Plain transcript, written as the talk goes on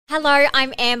Hello,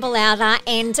 I'm Amber Lowther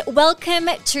and welcome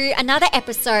to another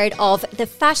episode of the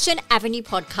Fashion Avenue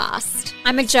podcast.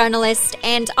 I'm a journalist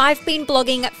and I've been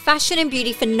blogging fashion and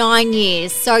beauty for 9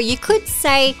 years, so you could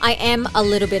say I am a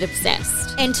little bit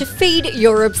obsessed. And to feed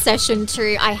your obsession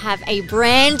too, I have a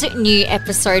brand new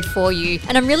episode for you.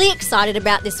 And I'm really excited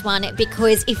about this one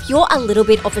because if you're a little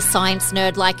bit of a science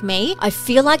nerd like me, I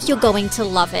feel like you're going to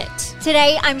love it.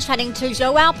 Today, I'm chatting to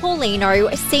Joao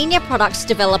Paulino, a senior product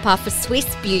developer for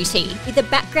Swisse Beauty. With a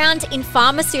background in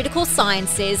pharmaceutical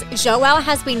sciences, Joao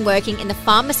has been working in the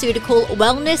pharmaceutical,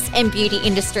 wellness and beauty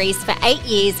industries for 8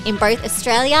 years in both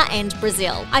Australia and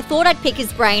Brazil. I thought I'd pick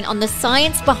his brain on the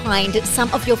science behind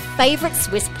some of your favourite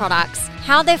Swisse products,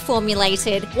 how they're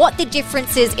formulated, what the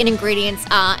differences in ingredients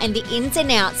are, and the ins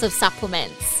and outs of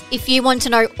supplements. If you want to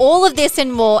know all of this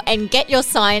and more and get your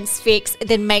science fix,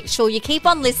 then make sure you keep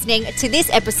on listening to this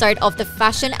episode of the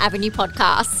Fashion Avenue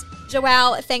podcast.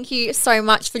 Joao, thank you so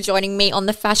much for joining me on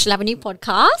the Fashion Avenue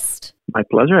podcast. My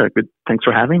pleasure. Good. Thanks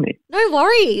for having me. No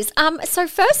worries. So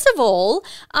first of all,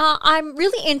 I'm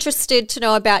really interested to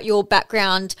know about your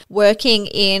background working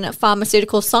in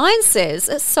pharmaceutical sciences.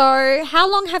 So how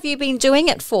long have you been doing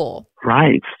it for?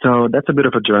 Right. So that's a bit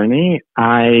of a journey.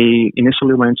 I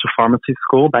initially went to pharmacy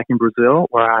school back in Brazil,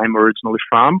 where I'm originally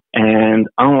from. And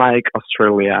unlike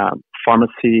Australia,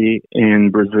 pharmacy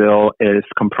in Brazil is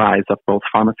comprised of both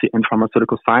pharmacy and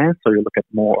pharmaceutical science. So you look at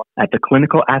more at the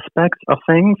clinical aspects of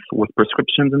things with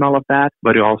prescriptions and all of that,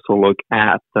 but you also look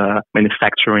at the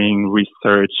manufacturing,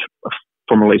 research,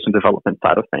 formulation development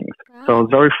side of things. Wow. So I was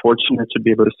very fortunate to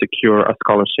be able to secure a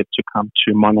scholarship to come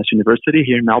to Monash University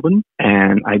here in Melbourne.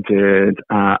 And I did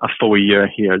a full year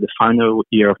here. The final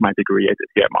year of my degree I did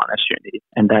here at Monash Uni.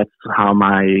 And that's how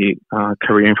my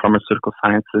career in pharmaceutical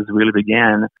sciences really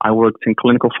began. I worked in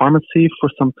clinical pharmacy for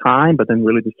some time, but then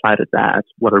really decided that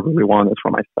what I really wanted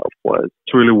for myself was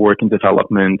to really work in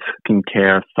development,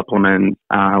 skincare, supplements,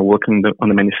 working on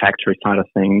the manufacturing side of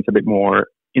things, a bit more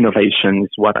innovation is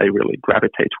what I really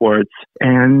gravitate towards.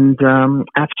 And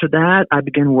after that, I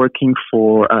began working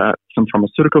for some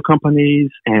pharmaceutical companies,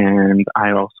 and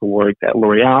I also worked at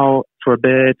L'Oreal for a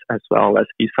bit, as well as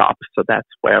Aesop. So that's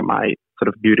where my sort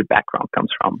of beauty background comes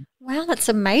from. Wow, that's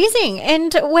amazing.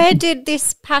 And where did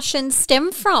this passion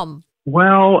stem from?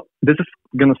 Well, this is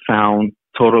going to sound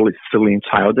totally silly and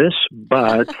childish,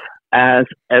 but as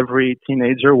every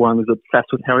teenager, one was obsessed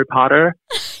with Harry Potter.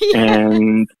 Yeah.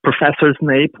 And Professor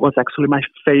Snape was actually my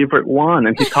favorite one,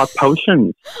 and he taught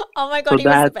potions. Oh my God, so he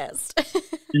was the best.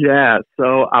 Yeah,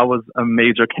 so I was a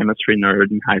major chemistry nerd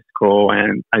in high school,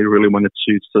 and I really wanted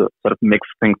to sort of mix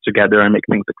things together and make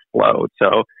things explode.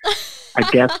 So I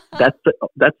guess that's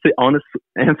the honest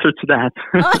answer to that.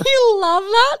 I love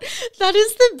that. That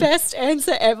is the best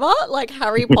answer ever. Like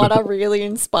Harry Potter really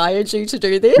inspired you to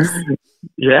do this.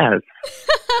 Yes.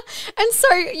 And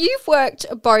so you've worked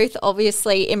both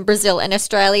obviously in Brazil and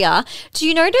Australia. Do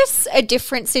you notice a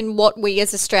difference in what we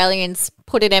as Australians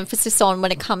put an emphasis on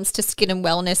when it comes to skin and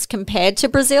wellness compared to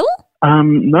Brazil?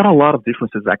 Not a lot of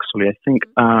differences, actually. I think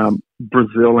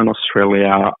Brazil and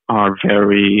Australia are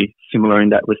very similar in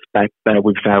that respect, that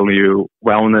we value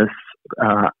wellness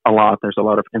a lot. There's a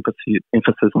lot of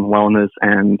emphasis on wellness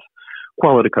and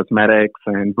quality cosmetics,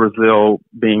 and Brazil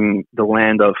being the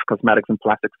land of cosmetics and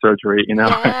plastic surgery,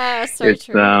 yeah, so it's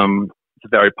true. It's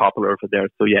very popular over there.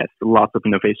 So yes, lots of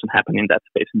innovation happening in that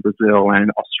space in Brazil, and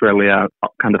Australia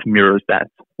kind of mirrors that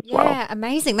as well. Yeah,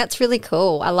 amazing. That's really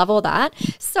cool. I love all that.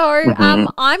 So I'm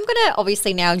going to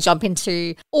obviously now jump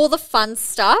into all the fun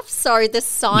stuff. So the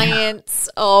science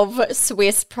of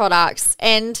Swisse products.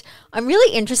 And I'm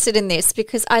really interested in this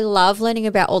because I love learning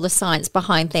about all the science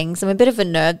behind things. I'm a bit of a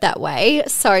nerd that way.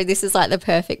 So this is like the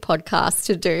perfect podcast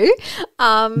to do.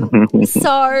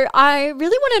 So I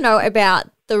really want to know about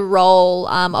the role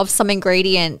of some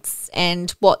ingredients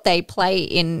and what they play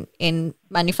in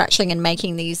manufacturing and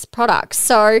making these products.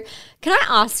 So can I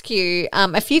ask you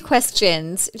a few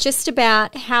questions just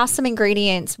about how some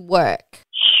ingredients work?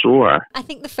 Sure. I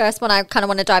think the first one I kind of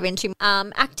want to dive into,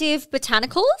 active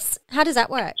botanicals. How does that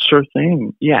work? Sure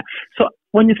thing. Yeah. So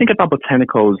when you think about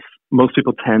botanicals, most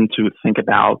people tend to think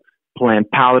about plant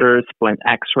powders, plant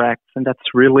extracts, and that's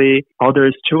really all there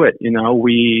is to it.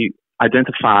 We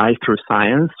identify through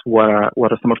science what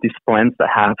are some of these plants that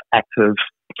have active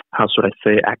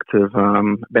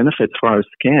benefits for our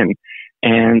skin.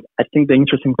 And I think the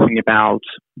interesting thing about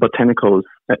botanicals,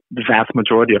 the vast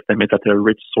majority of them, is that they're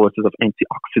rich sources of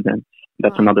antioxidants.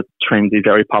 That's another trendy,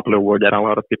 very popular word that a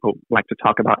lot of people like to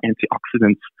talk about,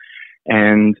 antioxidants.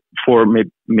 And for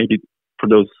maybe for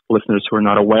those listeners who are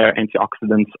not aware,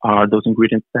 antioxidants are those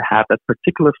ingredients that have that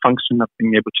particular function of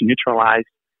being able to neutralize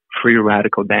free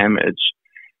radical damage.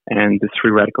 And this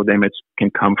free radical damage can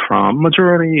come from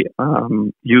majority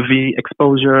UV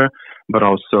exposure, but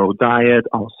also diet,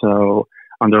 also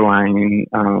underlying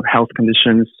health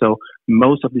conditions. So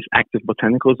most of these active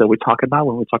botanicals that we talk about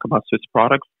when we talk about Swisse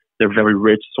products, they're very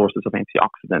rich sources of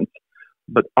antioxidants.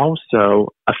 But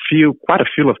also quite a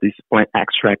few of these plant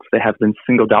extracts, they have been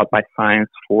singled out by science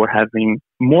for having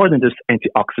more than just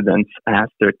antioxidants as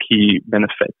their key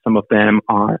benefits. Some of them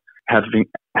have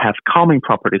calming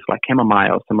properties like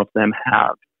chamomile. Some of them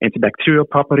have antibacterial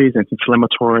properties,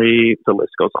 anti-inflammatory, the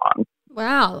list goes on.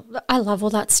 Wow. I love all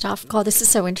that stuff. God, this is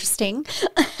so interesting.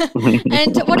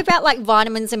 And what about like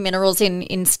vitamins and minerals in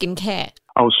skincare?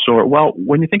 Oh, sure. Well,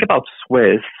 when you think about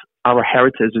Swisse, our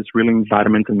heritage is really in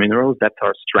vitamins and minerals. That's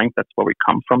our strength. That's where we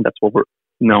come from. That's what we're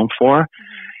known for.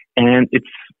 And it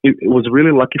was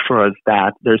really lucky for us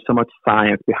that there's so much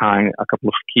science behind a couple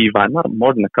of key vitamins, not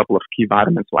more than a couple of key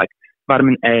vitamins like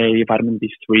vitamin A, vitamin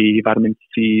B3, vitamin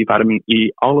C, vitamin E.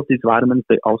 All of these vitamins,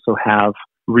 they also have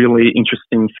really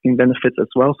interesting skin benefits as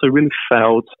well. So it really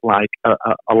felt like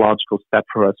a logical step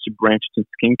for us to branch into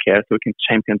skincare so we can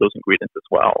champion those ingredients as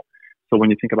well. So when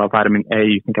you think about vitamin A,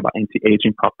 you think about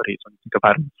anti-aging properties. When you think of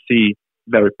vitamin C,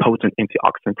 very potent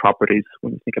antioxidant properties.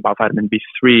 When you think about vitamin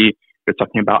B3, you're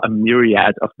talking about a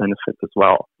myriad of benefits as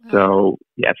well. So,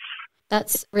 yes.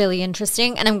 That's really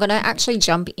interesting. And I'm going to actually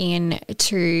jump in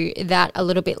to that a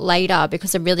little bit later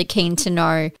because I'm really keen to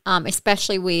know,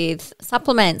 especially with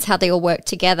supplements, how they all work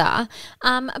together.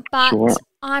 But Sure.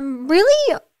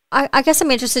 I guess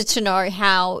I'm interested to know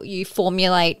how you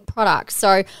formulate products.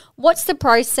 So what's the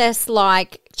process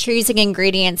like choosing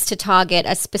ingredients to target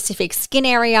a specific skin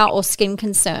area or skin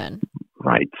concern?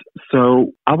 Right.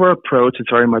 So our approach is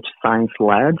very much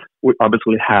science-led. We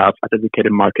obviously have a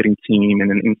dedicated marketing team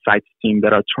and an insights team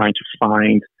that are trying to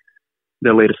find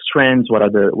the latest trends, what are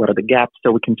the gaps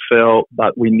that we can fill,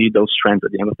 but we need those trends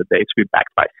at the end of the day to be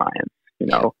backed by science.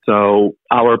 So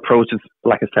our approach is,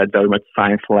 like I said, very much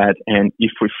science-led. And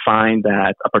if we find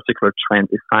that a particular trend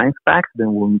is science-backed,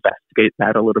 then we'll investigate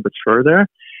that a little bit further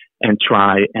and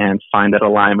try and find that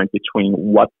alignment between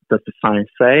what does the science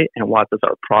say and what does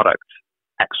our product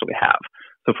actually have.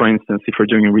 So, for instance, if we're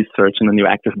doing research in a new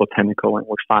active botanical and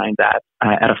we find that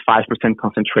at a 5%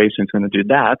 concentration it's going to do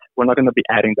that, we're not going to be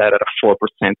adding that at a 4%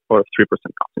 or a 3%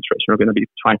 concentration. We're going to be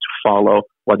trying to follow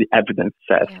what the evidence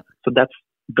says. Yeah. So that's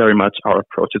very much our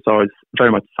approach. It's always very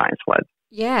much science-led.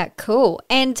 Yeah, cool.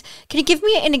 And can you give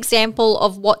me an example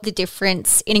of what the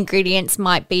difference in ingredients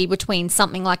might be between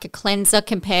something like a cleanser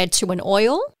compared to an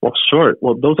oil? Well, sure.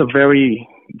 Well, those are very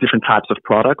different types of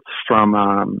products from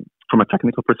a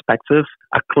technical perspective.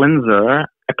 A cleanser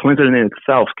in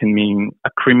itself can mean a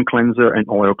cream cleanser, an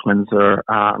oil cleanser,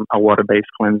 a water-based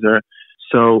cleanser.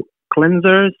 So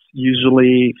cleansers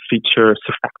usually feature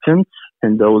surfactants,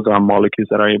 and those are molecules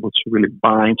that are able to really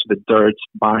bind to the dirt,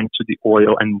 bind to the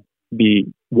oil, and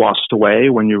be washed away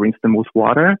when you rinse them with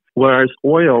water. Whereas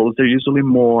oils, they're usually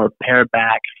more pared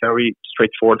back, very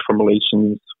straightforward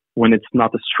formulations. When it's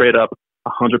not a straight up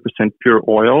 100% pure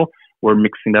oil, we're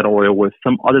mixing that oil with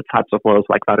some other types of oils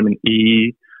like vitamin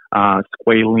E,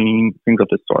 squalene, things of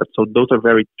the sort. So those are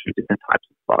very two different types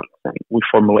of products, and we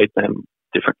formulate them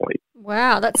differently.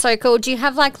 Wow, that's so cool. Do you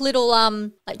have like little,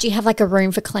 do you have like a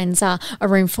room for cleanser, a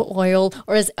room for oil,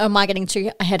 or am I getting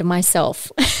too ahead of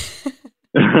myself?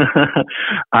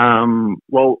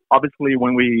 Well, obviously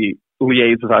when we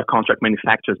liaise with our contract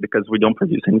manufacturers, because we don't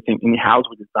produce anything in-house,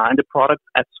 we design the products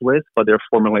at Swisse, but they're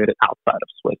formulated outside of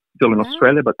Swisse, still in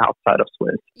Australia, but outside of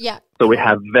Swisse. Yeah. So we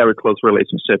have very close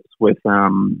relationships with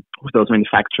those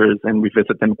manufacturers, and we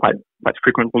visit them quite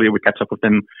frequently. We catch up with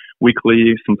them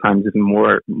weekly, sometimes even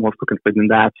more frequently than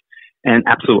that. And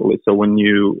absolutely. So when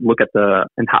you look at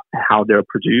how they're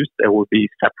produced, there will be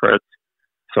separate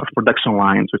sort of production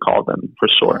lines, we call them, for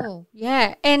sure. Oh,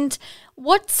 yeah. And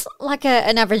what's like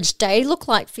an average day look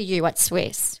like for you at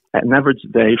Swisse? An average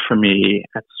day for me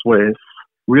at Swisse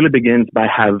really begins by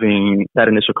having that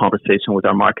initial conversation with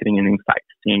our marketing and insights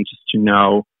team, just to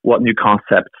know what new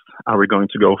concepts are we going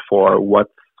to go for, what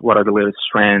are the latest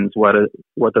trends, what does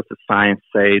the science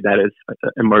say that is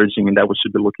emerging and that we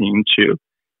should be looking into.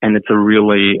 And it's a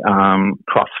really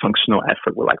cross-functional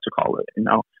effort, we like to call it,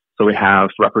 So we have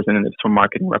representatives from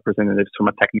marketing, representatives from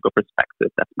a technical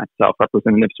perspective, that's myself,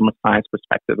 representatives from a science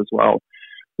perspective as well,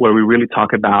 where we really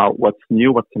talk about what's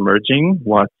new, what's emerging,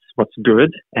 what's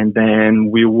good, and then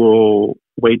we will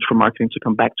wait for marketing to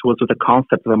come back to us with a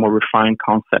concept, a more refined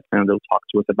concept, and they'll talk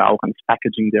to us about what kind of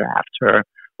packaging thereafter,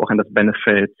 what kind of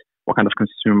benefits, what kind of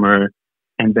consumer.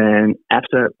 And then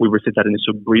after we receive that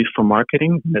initial brief from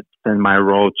marketing, it's then my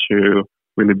role to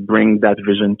really bring that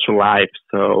vision to life.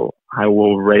 So I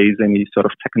will raise any sort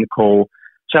of technical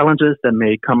challenges that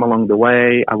may come along the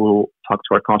way. I will talk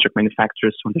to our contract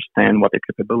manufacturers to understand what their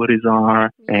capabilities are,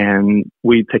 and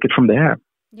we take it from there.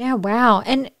 Yeah, wow.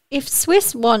 And if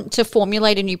Swisse want to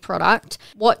formulate a new product,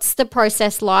 what's the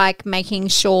process like making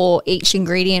sure each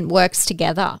ingredient works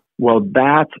together? Well,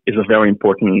 that is a very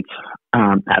important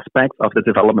aspect of the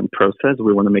development process.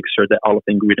 We want to make sure that all of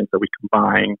the ingredients that we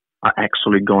combine are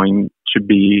actually going to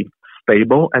be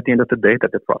stable at the end of the day,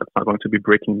 that the product's not going to be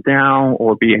breaking down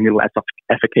or be any less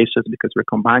efficacious because we're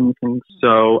combining things.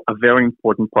 So a very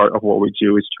important part of what we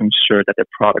do is to ensure that the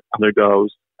product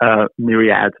undergoes a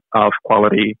myriad of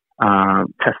quality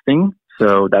testing,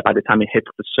 so that by the time it hits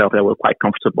the shelf, that we're quite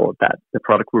comfortable that the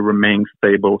product will remain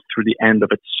stable through the end of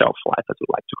its shelf life, as we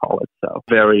like to call it. So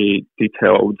very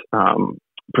detailed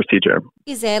procedure.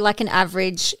 Is there like an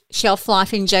average shelf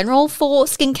life in general for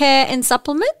skincare and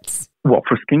supplements? Well,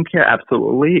 for skincare,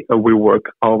 absolutely. We work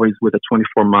always with a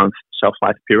 24-month shelf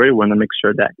life period. We want to make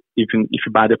sure that even if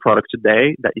you buy the product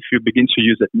today, that if you begin to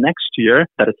use it next year,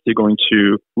 that it's still going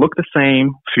to look the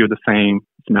same, feel the same,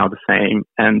 smell the same,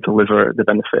 and deliver the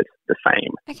benefits the same.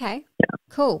 Okay. Yeah.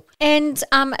 Cool. And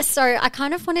so I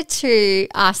kind of wanted to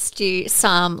ask you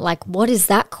some, like, what is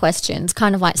that questions?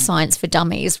 Kind of like science for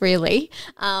dummies, really,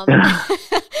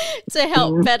 to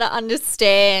help better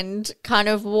understand kind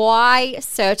of why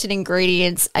certain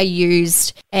ingredients are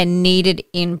used and needed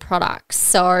in products.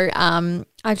 So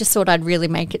I just thought I'd really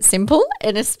make it simple,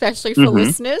 and especially for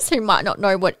listeners who might not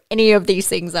know what any of these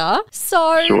things are.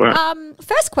 So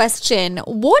first question,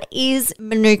 what is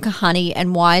Manuka honey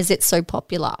and why is it so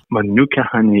popular? Manuka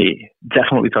honey,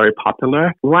 definitely very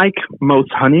popular. Like most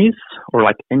honeys, or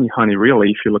like any honey really,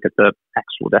 if you look at the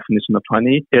actual definition of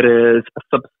honey, it is a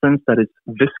substance that is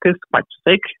viscous, quite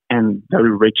thick, and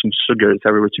very rich in sugars,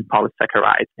 very rich in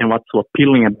polysaccharides. And what's so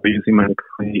appealing about using Manuka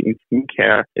honey in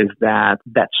skincare is that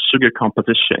sugar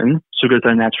composition, sugars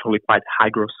are naturally quite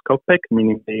hygroscopic,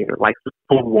 meaning they like to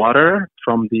pull water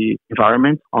from the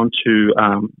environment onto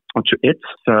it.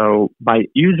 So by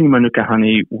using Manuka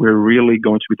honey, we're really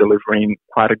going to be delivering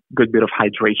quite a good bit of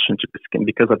hydration to the skin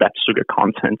because of that sugar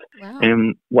content. Wow.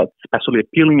 And what's especially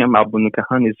appealing about Manuka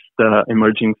honey is the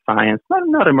emerging science.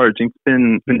 Not emerging, it's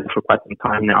been there for quite some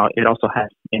time now. It also has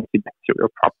antibacterial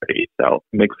properties, so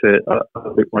it makes it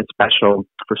a bit more special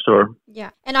for sure.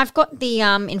 Yeah, and I've got the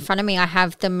in front of me, I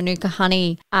have the Manuka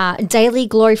honey daily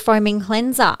glow foaming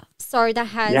cleanser. So that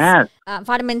has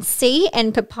vitamin C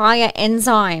and papaya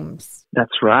enzymes.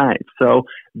 That's right. So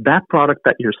that product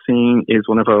that you're seeing is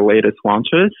one of our latest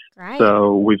launches. Right.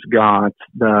 So we've got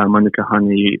the Manuka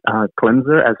honey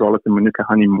cleanser as well as the Manuka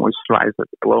honey moisturizer,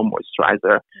 the glow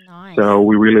moisturizer. Nice. So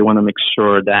we really want to make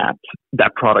sure that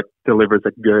that product delivers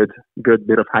a good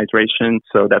bit of hydration.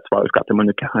 So that's why we've got the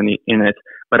Manuka honey in it.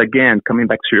 But again, coming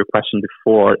back to your question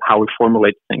before, how we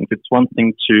formulate things, it's one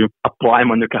thing to apply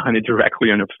Manuka honey directly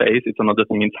on your face. It's another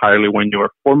thing entirely when you're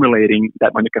formulating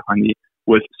that Manuka honey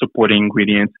with supporting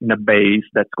ingredients in a base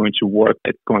that's going to work.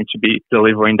 It's going to be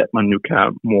delivering that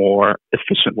Manuka more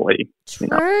efficiently. True.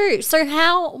 You know? So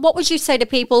what would you say to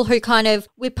people who kind of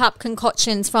whip up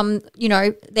concoctions from,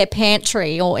 their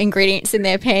pantry or ingredients in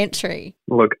their pantry?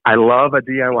 Look, I love a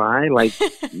DIY like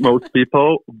most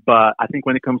people, but I think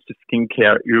when it comes to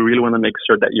skincare, you really want to make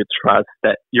sure that you trust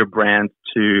that your brand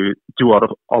to do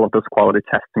all of those quality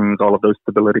testings, all of those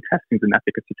stability testings and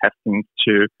efficacy testings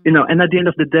and at the end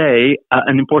of the day,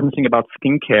 an important thing about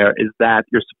skincare is that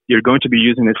you're going to be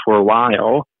using it for a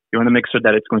while. You want to make sure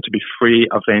that it's going to be free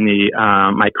of any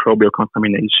microbial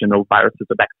contamination or viruses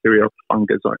or bacteria or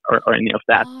fungus or any of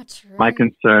that. Oh, true. My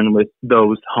concern with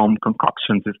those home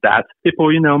concoctions is that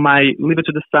people, might leave it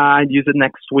to the side, use it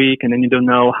next week, and then you don't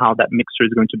know how that mixture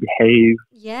is going to behave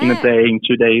in a day, in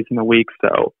 2 days, in a week.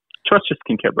 So trust your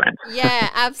skincare brand. Yeah,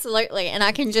 absolutely. And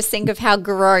I can just think of how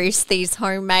gross these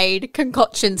homemade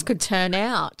concoctions could turn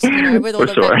out, with all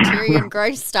the bacteria and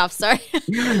gross stuff. So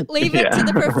leave it to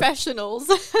the professionals.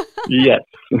 Yes.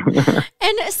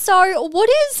 And so what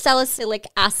is salicylic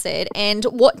acid and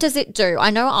what does it do? I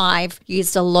know I've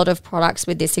used a lot of products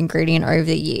with this ingredient over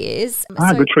the years.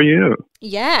 Good for you.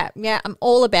 Yeah, I'm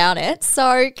all about it.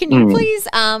 So can you please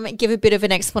give a bit of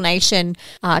an explanation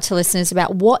to listeners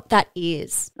about what that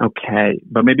is? Okay,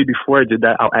 but maybe before I do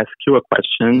that, I'll ask you a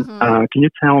question. Can you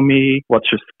tell me what's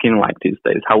your skin like these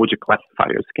days? How would you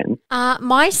classify your skin?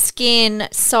 My skin,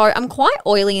 so I'm quite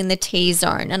oily in the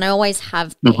T-zone and I always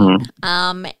have been.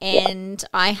 And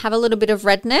I have a little bit of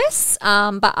redness,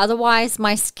 but otherwise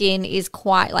my skin is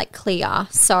quite clear.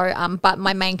 So, but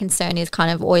my main concern is kind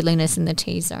of oiliness in the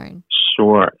T-zone.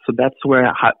 Sure. So that's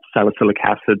where salicylic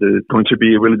acid is going to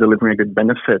be really delivering a good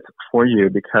benefit for you,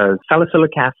 because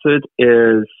salicylic acid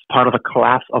is part of a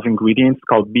class of ingredients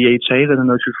called BHAs. I don't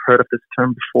know if you've heard of this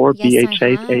term before. Yes, BHAs,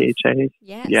 I have. AHAs.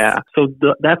 Yes. Yeah. So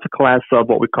that's a class of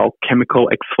what we call chemical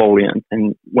exfoliants.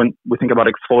 And when we think about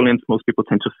exfoliants, most people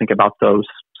tend to think about those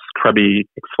scrubby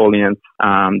exfoliants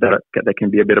that can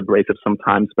be a bit abrasive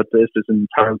sometimes, but this is an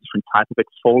entirely different type of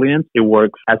exfoliant. It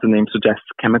works, as the name suggests,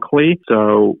 chemically.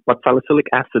 So what salicylic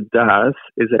acid does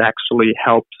is it actually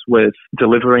helps with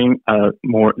delivering a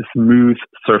more smooth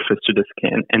surface to the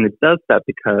skin. And it does that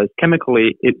because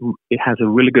chemically it has a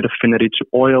really good affinity to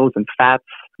oils and fats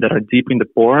that are deep in the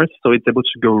pores. So it's able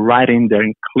to go right in there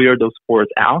and clear those pores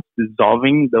out,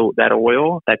 dissolving that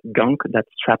oil, that gunk that's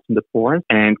trapped in the pores,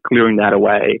 and clearing that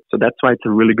away. So that's why it's a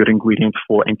really good ingredient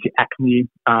for anti-acne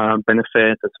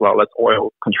benefit as well as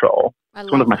oil control. It's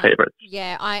one of my favorites.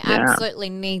 Yeah, I absolutely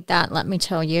need that, let me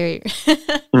tell you.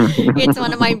 It's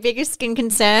one of my biggest skin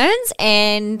concerns,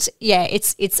 and yeah,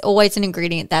 it's always an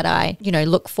ingredient that I,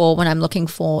 look for when I'm looking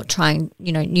for trying,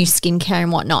 new skincare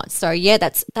and whatnot. So yeah,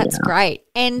 that's great.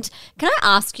 And can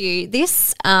I ask you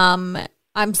this,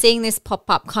 I'm seeing this pop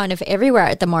up kind of everywhere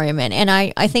at the moment. And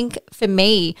I think for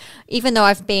me, even though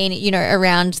I've been,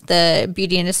 around the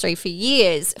beauty industry for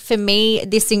years, for me,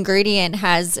 this ingredient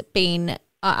has been,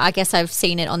 I guess I've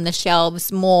seen it on the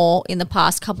shelves more in the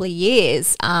past couple of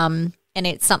years. And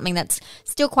it's something that's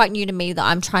still quite new to me that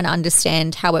I'm trying to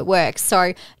understand how it works.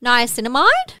 So niacinamide?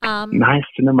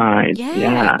 Niacinamide,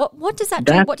 yeah. What does that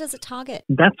do? What does it target?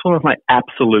 That's one of my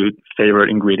absolute favorite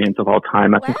ingredients of all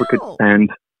time. I think we could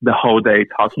spend the whole day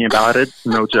talking about it.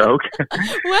 No joke.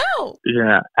 Wow.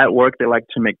 Yeah. At work, they like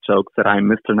to make jokes that I'm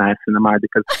Mr. Niacinamide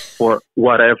because for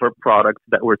whatever product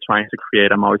that we're trying to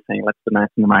create, I'm always saying, let's put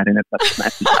niacinamide in it, let's put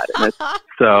niacinamide in it.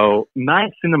 So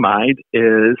niacinamide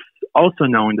is also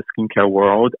known in the skincare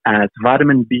world as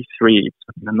vitamin B3,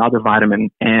 another vitamin.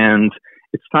 And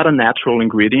it's not a natural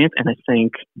ingredient. And I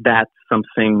think that's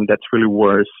something that's really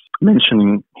worth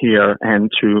mentioning here,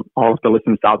 and to all of the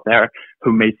listeners out there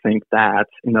who may think that,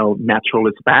 natural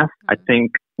is best. I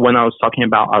think when I was talking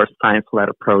about our science-led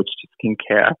approach to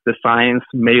skincare, the science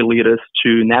may lead us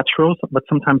to naturals, but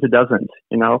sometimes it doesn't,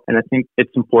 And I think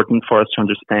it's important for us to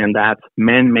understand that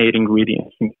man-made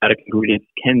ingredients, synthetic ingredients,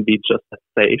 can be just as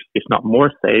safe, if not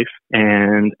more safe,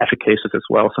 and efficacious as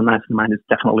well. So niacinamide is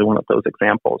definitely one of those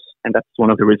examples, and that's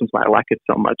one of the reasons why I like it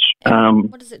so much.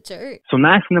 What does it do? So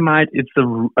niacinamide, it's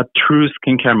a true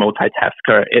skincare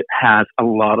multitasker. It has a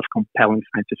lot of compelling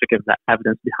scientific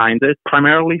evidence behind it,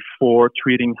 primarily for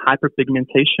treating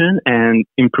hyperpigmentation and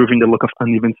improving the look of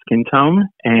uneven skin tone.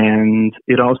 And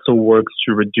it also works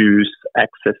to reduce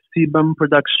excess sebum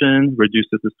production,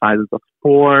 reduces the sizes of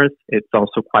pores. It's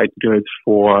also quite good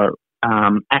for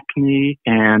acne,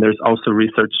 and there's also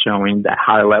research showing that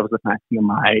high levels of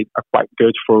niacinamide are quite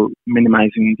good for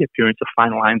minimizing the appearance of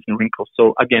fine lines and wrinkles.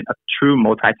 So again, a true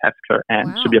multitasker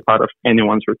and should be a part of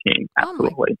anyone's routine.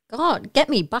 Absolutely. Oh my God, get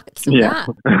me buckets of that.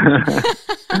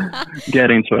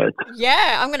 Get into it.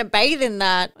 Yeah, I'm going to bathe in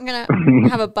that. I'm going to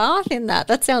have a bath in that.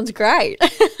 That sounds great.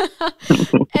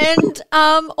 And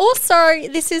also,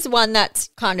 this is one that's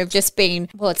kind of just been,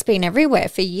 it's been everywhere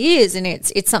for years, and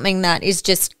it's something that is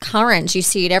just current. You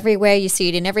see it everywhere. You see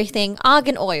it in everything.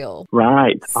 Argan oil.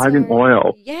 Right. Argan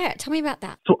oil. Yeah. Tell me about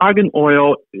that. So argan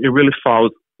oil, it really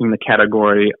falls in the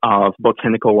category of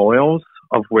botanical oils,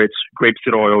 of which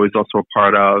grapeseed oil is also a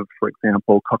part of, for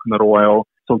example, coconut oil.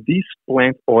 So these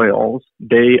plant oils,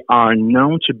 they are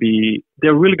known to be,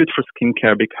 they're really good for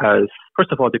skincare because,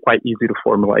 first of all, they're quite easy to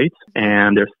formulate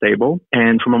and they're stable.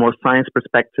 And from a more science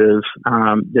perspective,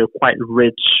 they're quite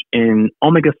rich in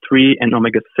omega-3 and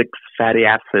omega-6 fatty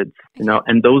acids,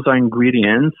 and those are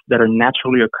ingredients that are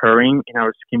naturally occurring in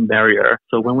our skin barrier.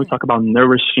 So when we talk about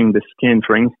nourishing the skin,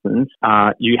 for instance,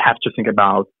 you have to think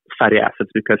about fatty acids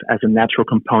because as a natural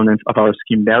component of our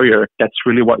skin barrier, that's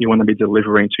really what you want to be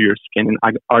delivering to your skin.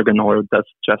 And argan oil does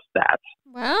just that.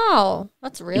 Wow,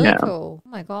 that's really cool. Oh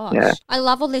my gosh. Yeah. I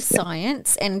love all this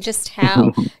science and just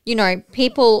how,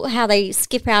 people, how they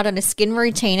skip out on a skin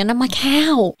routine. And I'm like,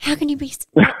 how? How can you be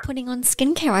putting on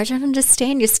skincare? I don't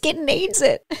understand. Your skin needs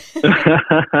it.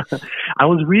 I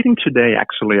was reading today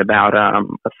actually about a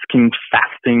skin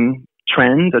fasting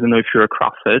trend. I don't know if you're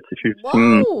across it. If you've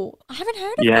seen, I haven't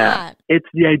heard of that. It's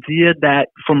the idea that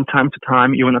from time to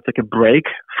time you want to take a break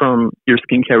from your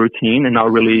skincare routine and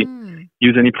not really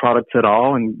use any products at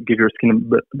all and give your skin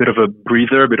a bit of a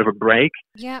breather, a bit of a break.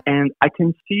 Yeah. And I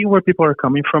can see where people are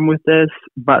coming from with this,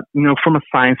 but from a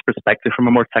science perspective, from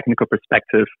a more technical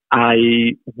perspective,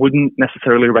 I wouldn't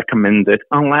necessarily recommend it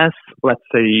unless, let's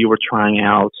say, you were trying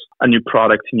out a new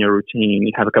product in your routine,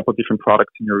 you have a couple of different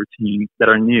products in your routine that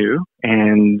are new,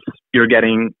 and you're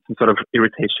getting some sort of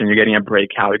irritation, you're getting a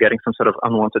breakout, you're getting some sort of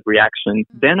unwanted reaction,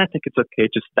 then I think it's okay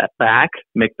to step back,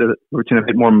 make the routine a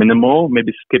bit more minimal,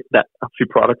 maybe skip that a few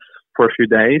products for a few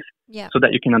days, so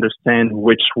that you can understand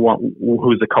which one,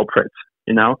 who's the culprit,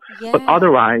 you know? Yeah. But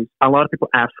otherwise, a lot of people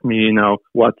ask me, you know,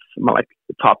 what's my, like,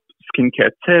 the top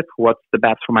skincare tip, what's the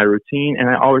best for my routine? And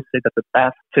I always say that the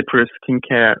best tip for a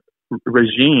skincare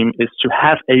regime is to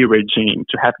have a regime,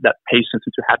 to have that patience,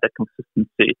 and to have that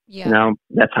consistency. You know,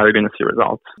 that's how you're going to see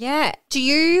results. Yeah. Do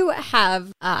you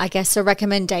have, I guess, a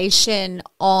recommendation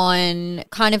on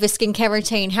kind of a skincare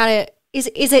routine? How to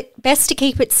is it best to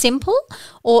keep it simple,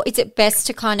 or is it best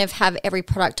to kind of have every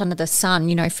product under the sun,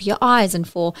 you know, for your eyes and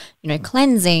for, you know,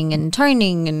 cleansing and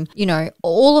toning and, you know,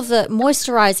 all of the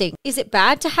moisturizing? Is it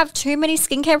bad to have too many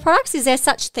skincare products? Is there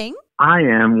such thing? I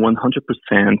am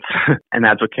 100% an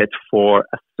advocate for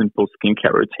a simple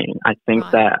skincare routine. I think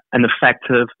that an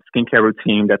effective skincare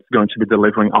routine that's going to be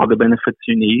delivering all the benefits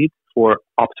you need for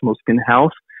optimal skin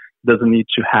health doesn't need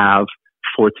to have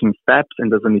 14 steps and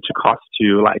doesn't need to cost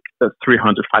you like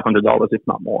 $300, $500, if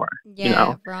not more. Yeah, you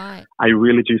know? Right. I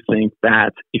really do think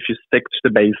that if you stick to the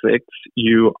basics,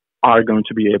 you are going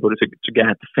to be able to get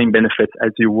the same benefits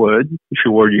as you would if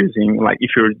you were using, like,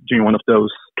 if you're doing one of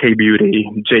those K-Beauty,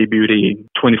 J-Beauty,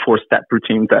 24-step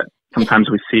routines that sometimes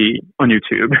we see on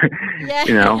YouTube. Yeah.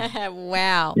 You know?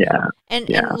 Wow. Yeah. And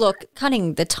look,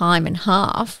 cutting the time in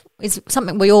half is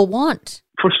something we all want.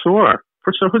 For sure.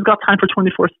 For sure. Who's got time for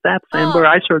 24 steps, Amber?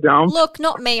 I sure don't. Look,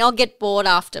 not me. I'll get bored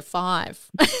after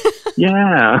 5.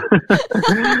 Yeah.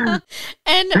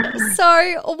 And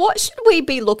so what should we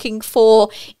be looking for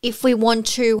if we want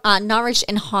to nourish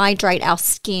and hydrate our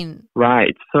skin?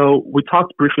 Right. So we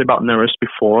talked briefly about nourish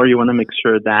before. You want to make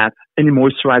sure that any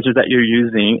moisturizer that you're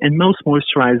using, and most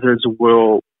moisturizers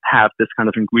will have this kind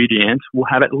of ingredient, will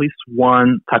have at least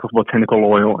one type of botanical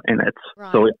oil in it.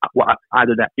 Right. So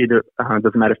either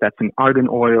doesn't matter if that's an argan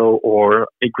oil or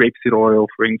a grapeseed oil,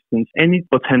 for instance, any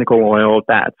botanical oil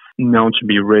that's known to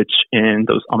be rich in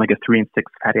those omega-3 and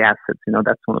 6 fatty acids. You know,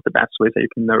 that's one of the best ways that you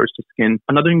can nourish the skin.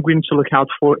 Another ingredient to look out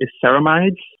for is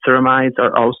ceramides. Ceramides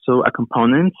are also a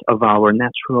component of our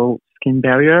natural skin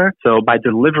barrier. So by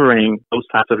delivering those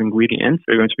types of ingredients,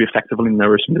 we're going to be effectively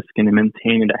nourishing the skin and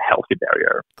maintaining that healthy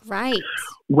barrier. Great.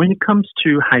 When it comes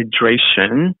to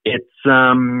hydration, it's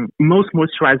most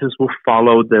moisturizers will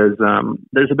follow. There's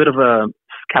a bit of a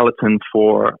skeleton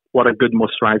for what a good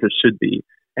moisturizer should be,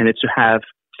 and it should have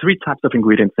 3 types of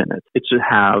ingredients in it. It should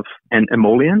have an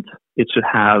emollient, it should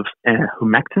have a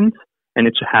humectant, and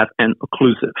it should have an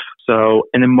occlusive. So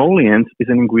an emollient is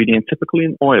an ingredient, typically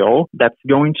an oil, that's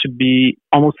going to be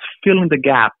almost filling the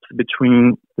gaps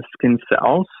between the skin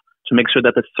cells to make sure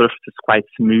that the surface is quite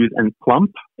smooth and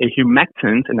plump. A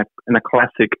humectant, and a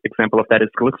classic example of that is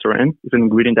glycerin, is an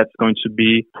ingredient that's going to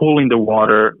be pulling the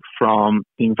water from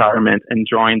the environment and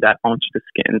drawing that onto the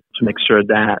skin to make sure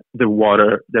that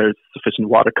there's sufficient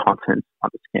water content on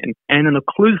the skin. And an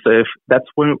occlusive, that's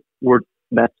when we're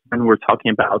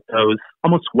talking about those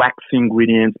almost waxy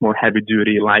ingredients, more heavy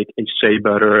duty, like a shea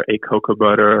butter, a cocoa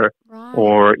butter,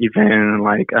 or even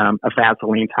like a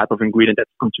Vaseline type of ingredient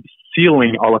that's going to be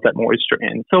sealing all of that moisture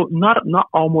in. So not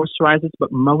all moisturizers,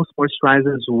 but most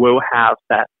moisturizers will have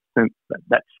that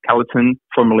skeleton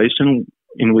formulation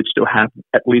in which they'll have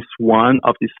at least one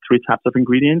of these 3 types of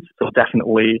ingredients. So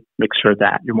definitely make sure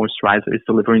that your moisturizer is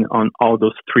delivering on all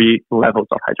those 3 levels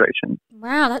of hydration.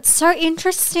 Wow, that's so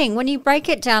interesting. When you break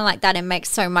it down like that, it makes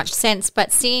so much sense.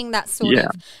 But seeing that sort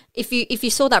of, if you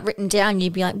saw that written down,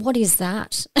 you'd be like, what is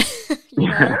that? You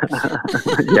know?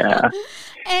 Yeah.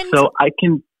 And so I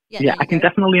can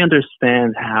definitely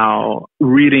understand how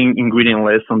reading ingredient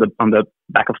lists on the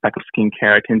back of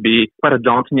skincare can be quite a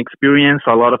daunting experience.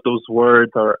 A lot of those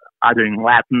words are either in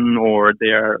Latin or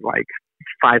they're like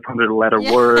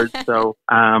 500-letter words. So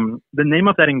the name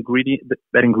of that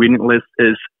ingredient list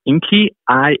is INCI,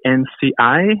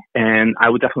 I-N-C-I, and I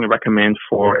would definitely recommend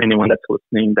for anyone that's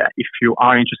listening that if you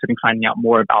are interested in finding out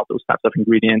more about those types of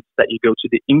ingredients, that you go to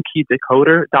the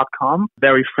INCIdecoder.com.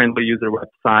 Very friendly user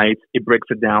website. It breaks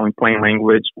it down in plain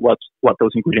language what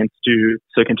those ingredients do.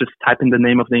 So you can just type in the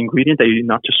name of the ingredient that you're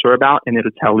not too sure about, and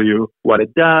it'll tell you what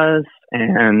it does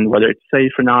and whether it's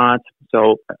safe or not.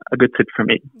 So a good tip for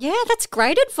me. Yeah, that's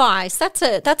great advice. That's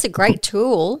a great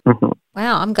tool. Mm-hmm.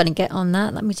 Wow, I'm going to get on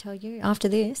that, let me tell you, after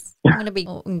this. I'm going to be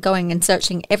going and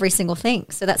searching every single thing.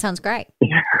 So that sounds great.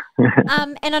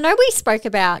 And I know we spoke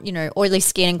about, oily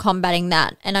skin and combating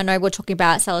that. And I know we're talking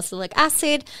about salicylic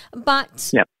acid,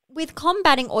 but with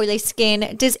combating oily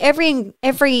skin, does every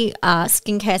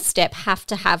skincare step have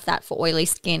to have that for oily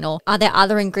skin, or are there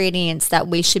other ingredients that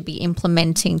we should be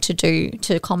implementing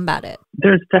to combat it?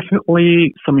 There's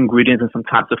definitely some ingredients and some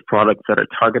types of products that are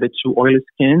targeted to oily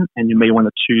skin, and you may want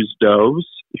to choose those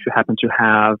if you happen to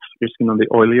have your skin on the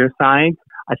oilier side.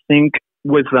 I think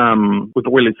with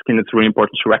oily skin, it's really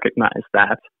important to recognize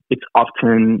that it's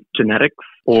often genetics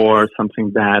or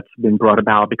something that's been brought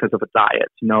about because of a diet.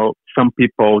 Some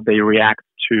people, they react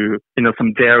to,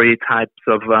 some dairy types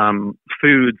of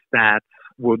foods that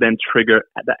will then trigger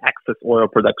the excess oil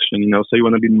production, so you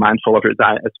want to be mindful of your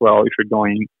diet as well if you're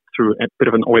going through a bit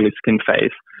of an oily skin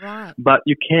phase. Right. But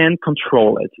you can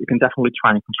control it. You can definitely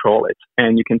try and control it.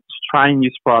 And you can try and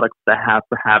use products that have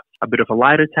perhaps a bit of a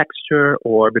lighter texture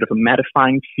or a bit of a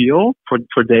mattifying feel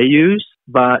for day use.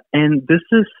 And this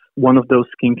is one of those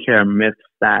skincare myths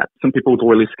that some people with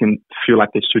oily skin feel like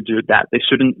they should do that. They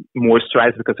shouldn't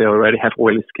moisturize because they already have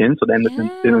oily skin, so then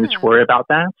they don't need to worry about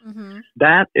that. Mm-hmm.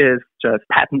 That is just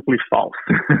patently false.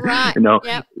 Right.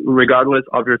 Yep. Regardless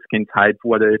of your skin type,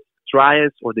 whether it's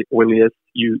driest or the oiliest,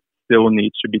 you still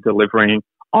need to be delivering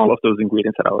all of those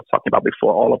ingredients that I was talking about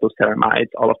before, all of those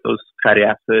ceramides, all of those fatty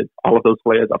acids, all of those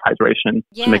layers of hydration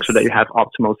to make sure that you have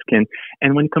optimal skin.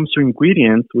 And when it comes to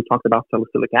ingredients, we talked about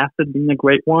salicylic acid being a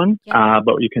great one,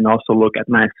 but you can also look at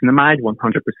niacinamide, 100%.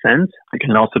 You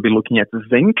can also be looking at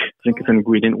zinc. Zinc is an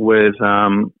ingredient with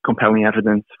compelling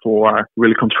evidence for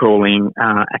really controlling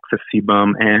excess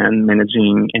sebum and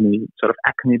managing any sort of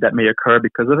acne that may occur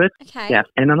because of it. Okay. Yes.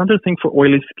 And another thing for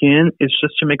oily skin is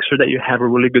just to make sure that you have a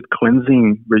really good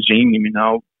cleansing regime,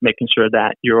 making sure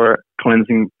that you're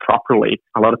cleansing properly.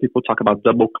 A lot of people talk about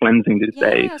double cleansing these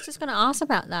days. Yeah, I was just going to ask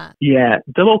about that. Yeah,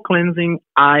 double cleansing,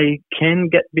 I can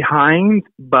get behind,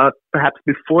 but perhaps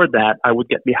before that, I would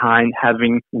get behind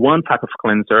having one type of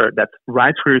cleanser that's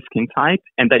right for your skin type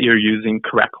and that you're using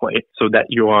correctly, so that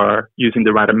you are using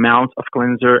the right amount of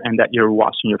cleanser and that you're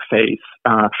washing your face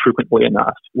frequently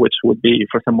enough, which would be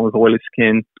for someone with oily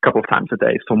skin a couple of times a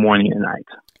day, so morning and night.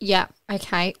 Yeah.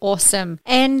 Okay. Awesome.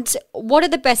 And what are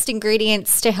the best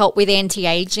ingredients to help with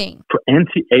anti-aging? For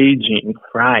anti-aging,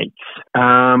 right.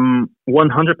 100%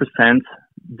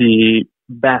 the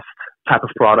best type of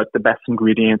product, the best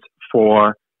ingredient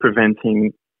for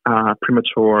preventing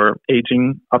premature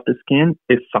aging of the skin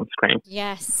is sunscreen.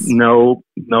 Yes. No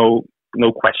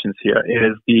questions here. It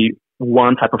is the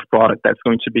one type of product that's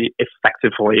going to be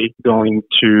effectively going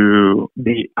to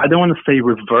be, I don't want to say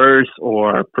reverse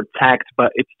or protect,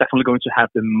 but it's definitely going to have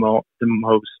the most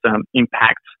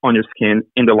impact on your skin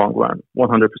in the long run,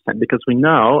 100%, because we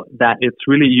know that it's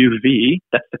really UV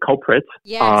that's the culprit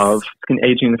of skin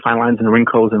aging and fine lines and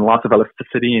wrinkles and loss of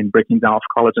elasticity and breaking down of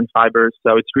collagen fibers.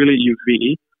 So it's really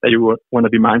UV that you want to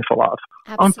be mindful of.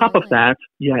 Absolutely. On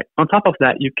top of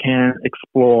that, you can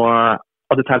explore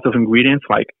other types of ingredients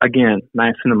like, again,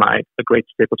 niacinamide, a great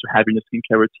staple to have in your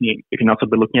skincare routine. You can also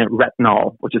be looking at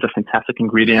retinol, which is a fantastic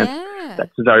ingredient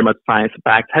that's very much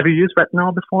science-backed. Have you used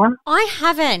retinol before? I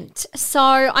haven't. So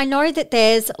I know that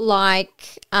there's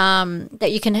like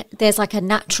there's like a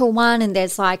natural one and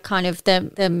there's like kind of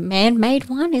the man-made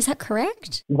one. Is that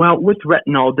correct? Well, with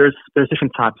retinol, there's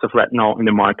different types of retinol in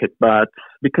the market, but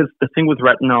because the thing with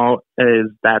retinol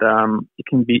is that it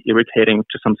can be irritating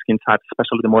to some skin types,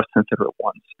 especially the more sensitive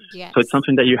ones. Yes. So it's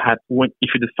something that you have, if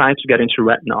you decide to get into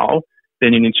retinol,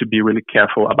 then you need to be really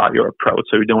careful about your approach.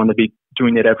 So you don't want to be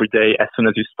doing it every day as soon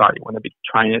as you start. You want to be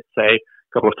trying it, say,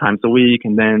 a couple of times a week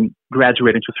and then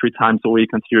graduating to 3 times a week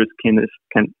until your skin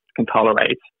can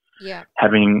tolerate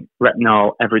having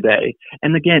retinol every day.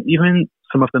 And again, even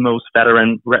some of the most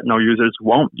veteran retinol users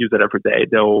won't use it every day.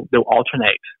 They'll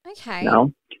alternate. Okay.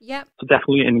 Yep. So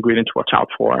definitely an ingredient to watch out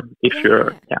for if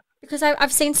you're. Because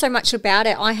I've seen so much about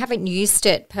it. I haven't used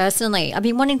it personally. I've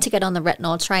been wanting to get on the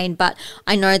retinol train, but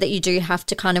I know that you do have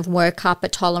to kind of work up a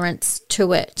tolerance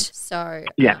to it. So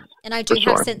and I do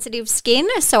have sensitive skin,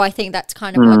 so I think that's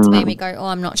kind of what's made me go,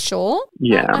 I'm not sure.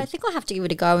 Yeah. I think I'll have to give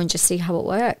it a go and just see how it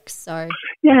works. So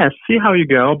see how you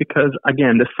go, because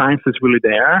again, the science is really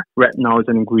there. Retinol is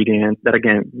an ingredient that,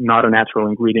 again, not a natural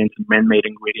ingredient, man-made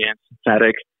ingredient,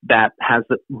 synthetic, that has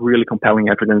really compelling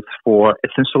evidence for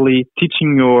essentially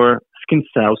teaching your skin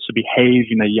cells to behave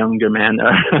in a younger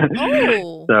manner.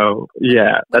 Oh. So,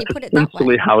 that's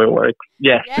essentially how it works.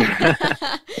 Yes. Yeah.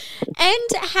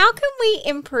 And how can we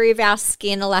improve our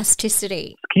skin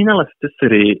elasticity? Skin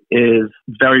elasticity is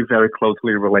very, very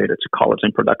closely related to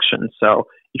collagen production. So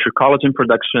if your collagen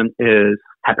production is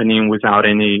happening without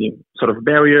any sort of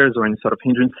barriers or any sort of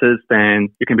hindrances, then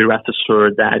you can be rest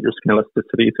assured that your skin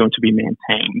elasticity is going to be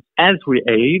maintained. As we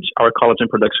age, our collagen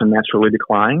production naturally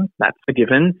declines. That's a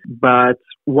given. But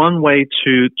one way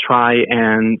to try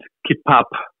and keep up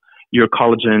your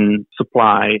collagen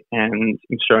supply and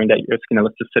ensuring that your skin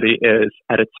elasticity is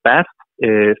at its best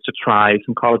is to try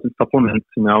some collagen supplements.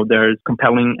 There's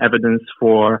compelling evidence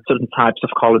for certain types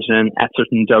of collagen at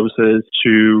certain doses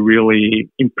to really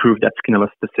improve that skin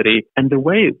elasticity. And the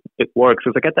way it works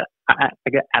is I get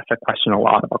asked that question a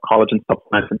lot about collagen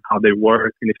supplements and how they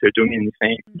work and if they're doing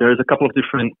anything. There's a couple of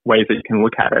different ways that you can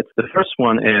look at it. The first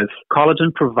one is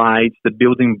collagen provides the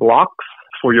building blocks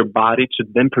for your body to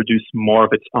then produce more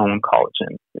of its own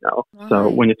collagen, Right. So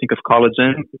when you think of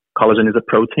collagen is a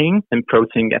protein, and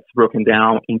protein gets broken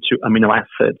down into amino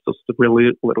acids, so it's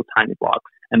really little tiny blocks.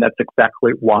 And that's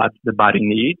exactly what the body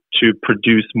needs to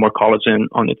produce more collagen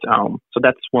on its own. So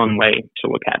that's one way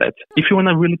to look at it. If you want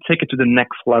to really take it to the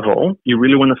next level, you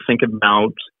really want to think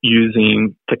about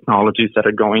using technologies that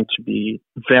are going to be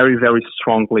very, very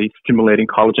strongly stimulating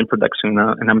collagen production.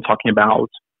 And I'm talking about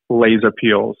laser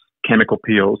peels, chemical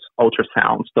peels,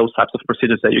 ultrasounds, those types of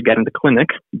procedures that you get in the clinic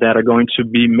that are going to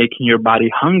be making your body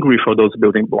hungry for those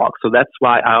building blocks. So that's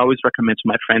why I always recommend to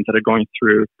my friends that are going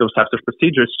through those types of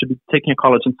procedures to be taking a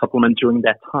collagen supplement during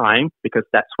that time, because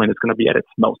that's when it's going to be at its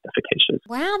most efficacious.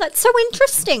 Wow, that's so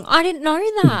interesting. I didn't know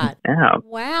that. Yeah.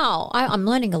 Wow. I'm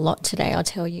learning a lot today, I'll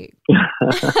tell you.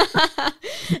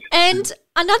 And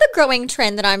another growing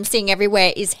trend that I'm seeing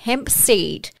everywhere is hemp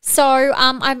seed. So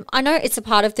I know it's a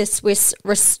part of the Swisse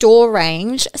Restore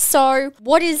range. So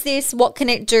what is this? What can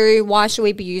it do? Why should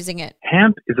we be using it?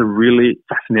 Hemp is a really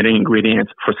fascinating ingredient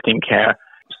for skincare.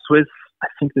 Swisse, I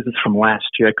think this is from last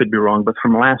year. I could be wrong, but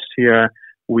from last year,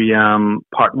 we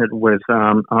partnered with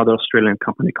another Australian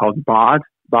company called BOD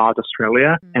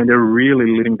Australia, and they're really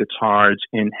leading the charge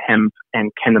in hemp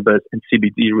and cannabis and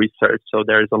CBD research. So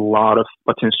there's a lot of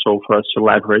potential for us to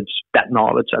leverage that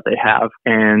knowledge that they have.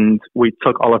 And we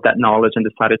took all of that knowledge and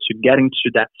decided to get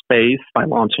into that space by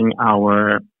launching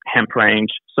our hemp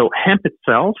range. So hemp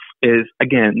itself is,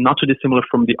 again, not too dissimilar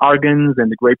from the argans and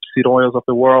the grapeseed oils of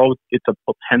the world. It's a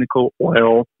botanical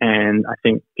oil, and I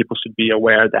think people should be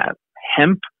aware that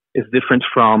hemp is different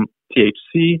from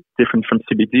THC, different from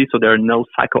CBD, so there are no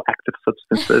psychoactive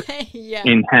substances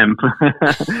in hemp,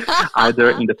 either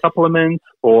in the supplements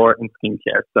or in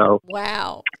skincare. So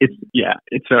wow,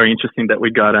 it's very interesting that we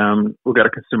got a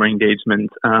consumer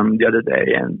engagement the other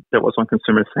day, and there was one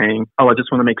consumer saying, "Oh, I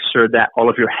just want to make sure that all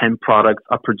of your hemp products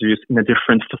are produced in a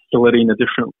different facility, in a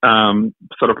different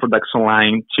sort of production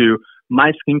line to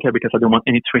my skincare, because I don't want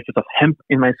any traces of hemp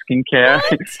in my skincare."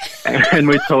 And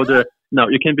we told her, no,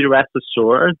 you can be rest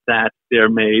assured that they're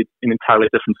made in entirely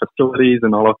different facilities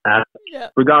and all of that. Yeah.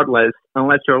 Regardless,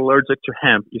 unless you're allergic to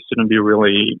hemp, you shouldn't be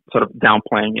really sort of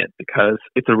downplaying it, because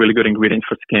it's a really good ingredient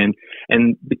for skin.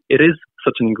 And it is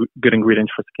such a good ingredient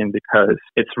for skin because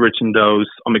it's rich in those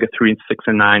omega-3, 6,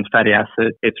 and 9 fatty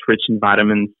acids. It's rich in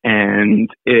vitamins, and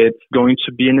it's going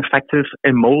to be an effective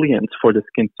emollient for the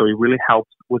skin. So it really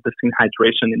helps with the skin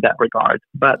hydration in that regard.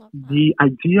 But the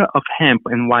idea of hemp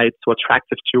and why it's so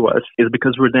attractive to us is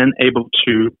because we're then able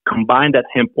to combine that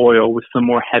hemp oil with some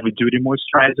more heavy-duty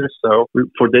moisturizer. So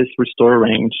for this Restore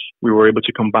range, we were able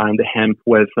to combine the hemp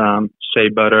with shea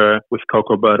butter, with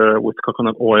cocoa butter, with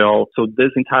coconut oil. So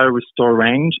this entire Restore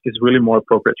range is really more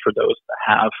appropriate for those that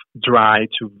have dry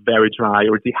to very dry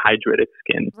or dehydrated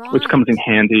skin, which comes in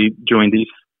handy during these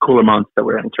cooler months that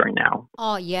we're entering now.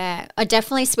 Oh, yeah. I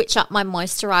definitely switch up my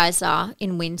moisturizer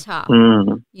in winter.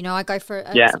 I go for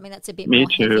something that's a bit more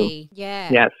heavy. Yeah.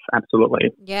 Yes, absolutely.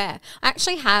 Yeah. I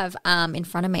actually have in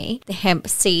front of me the hemp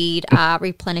seed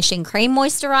replenishing cream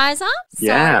moisturizer.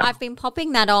 So I've been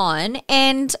popping that on,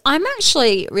 and I'm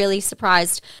actually really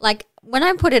surprised. Like, when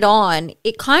I put it on,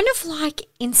 it kind of like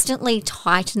instantly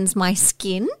tightens my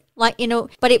skin.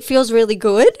 But it feels really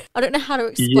good. I don't know how to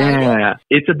explain it. Yeah,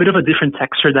 it's a bit of a different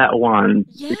texture, that one,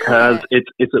 because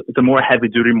it's a more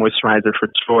heavy-duty moisturizer for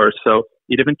sure. So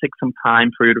it even takes some time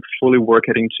for you to fully work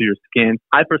it into your skin.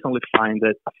 I personally find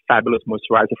it a fabulous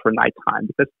moisturizer for nighttime,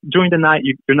 because during the night,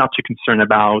 you're not too concerned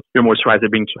about your moisturizer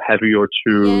being too heavy or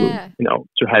too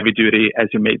heavy-duty as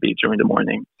you may be during the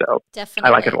morning. So definitely.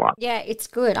 I like it a lot. Yeah, it's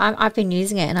good. I've been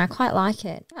using it and I quite like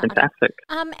it. Fantastic.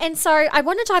 And so I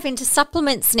want to dive into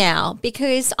supplements now,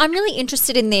 because I'm really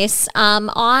interested in this.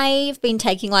 I've been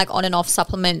taking on and off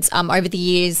supplements over the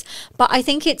years, but I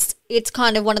think it's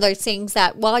kind of one of those things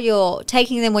that while you're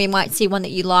taking them, or you might see one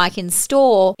that you like in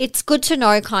store, it's good to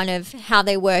know kind of how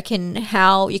they work and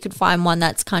how you could find one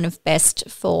that's kind of best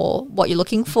for what you're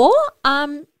looking for.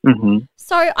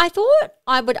 So I thought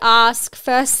I would ask,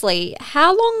 firstly,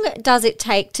 how long does it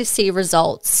take to see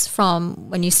results from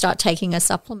when you start taking a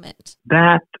supplement?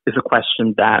 That is a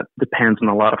question that depends on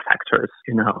a lot of factors,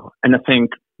 and I think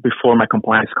before my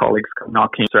compliance colleagues come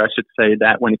knocking. So I should say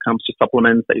that when it comes to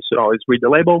supplements, that you should always read the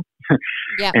label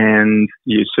Yeah. and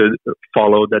you should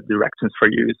follow the directions for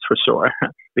use for sure.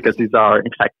 Because these are,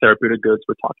 in fact, therapeutic goods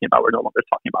we're talking about. We're no longer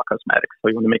talking about cosmetics. So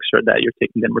you want to make sure that you're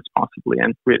taking them responsibly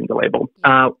and reading the label.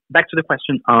 Back to the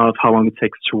question of how long it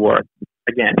takes to work.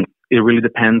 Again, it really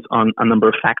depends on a number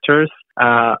of factors.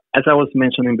 As I was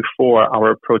mentioning before,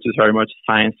 our approach is very much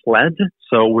science-led.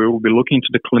 So we will be looking to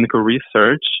the clinical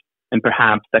research. And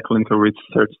perhaps that clinical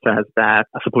research says that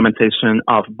a supplementation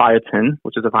of biotin,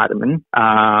 which is a vitamin,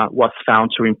 was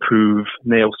found to improve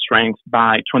nail strength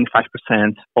by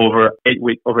 25% over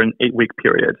an 8-week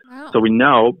period. Wow. So we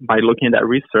know by looking at that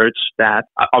research that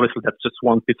obviously that's just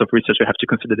one piece of research. We have to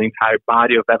consider the entire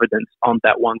body of evidence on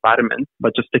that one vitamin.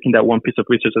 But just taking that one piece of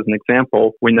research as an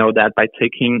example, we know that by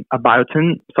taking a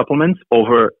biotin supplement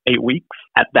over 8 weeks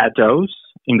at that dose,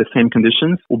 in the same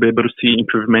conditions, we'll be able to see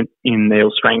improvement in nail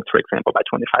strength, for example, by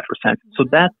 25%. So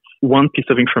that's one piece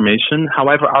of information.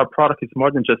 However, our product is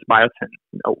more than just biotin.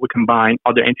 We combine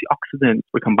other antioxidants.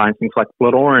 We combine things like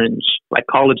blood orange, like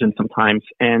collagen sometimes.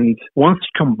 And once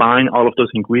you combine all of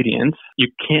those ingredients,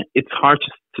 it's hard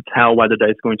to tell whether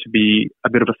there's going to be a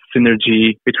bit of a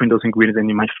synergy between those ingredients and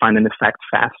you might find an effect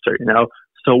faster,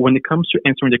 So when it comes to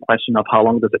answering the question of how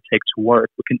long does it take to work,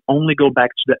 we can only go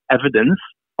back to the evidence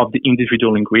of the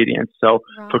individual ingredients. So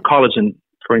for collagen,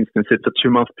 for instance, it's a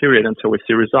 2-month period until we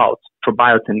see results. For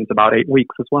biotin, it's about 8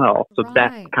 weeks as well. So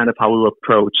that's kind of how we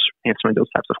approach answering those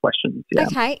types of questions. Yeah.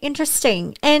 Okay,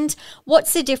 interesting. And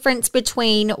what's the difference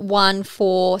between one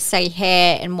for, say,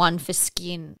 hair and one for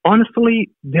skin? Honestly,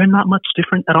 they're not much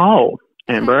different at all,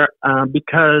 Amber,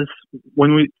 because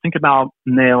when we think about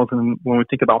nails and when we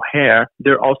think about hair,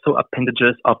 they're also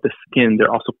appendages of the skin.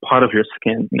 They're also part of your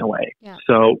skin in a way. Yeah.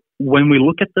 So when we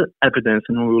look at the evidence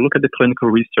and when we look at the clinical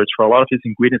research for a lot of these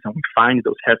ingredients and we find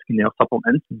those hair, skin, nail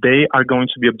supplements, they are going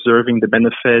to be observing the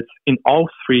benefits in all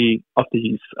 3 of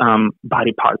these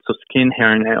body parts, so skin,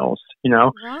 hair, and nails,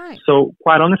 Right. So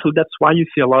quite honestly, that's why you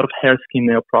see a lot of hair, skin,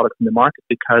 nail products in the market,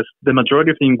 because the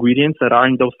majority of the ingredients that are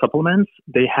in those supplements,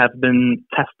 they have been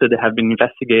tested, they have been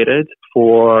investigated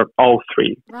for all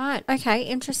 3. Right. Okay.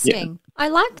 Interesting. Yeah. I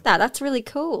like that. That's really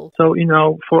cool. So,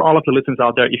 for all of the listeners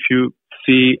out there, if you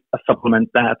see a supplement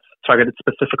that's targeted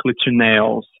specifically to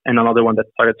nails and another one that's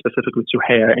targeted specifically to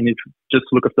hair, and if you just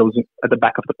look at those at the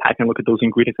back of the pack and look at those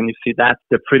ingredients and you see that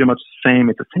they're pretty much the same,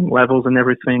 it's the same levels and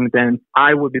everything, then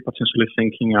I would be potentially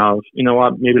thinking of,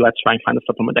 maybe let's try and find a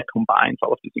supplement that combines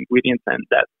all of these ingredients and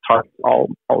that targets all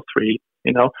 3,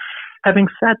 Having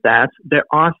said that, there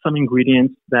are some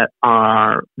ingredients that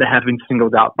have been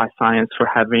singled out by science for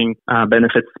having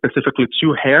benefits specifically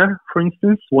to hair, for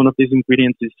instance. One of these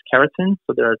ingredients is keratin.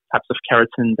 So there are types of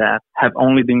keratin that have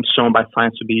only been shown by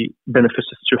science to be beneficial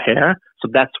to hair. So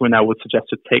that's when I would suggest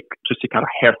to seek out a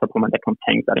hair supplement that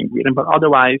contains that ingredient. But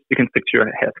otherwise, you can stick to your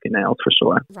hair, skin, nails for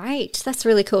sure. Right. That's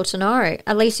really cool to know.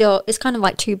 At least it's kind of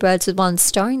like 2 birds with 1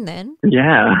 stone then.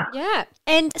 Yeah. Yeah.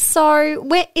 And so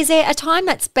is there a time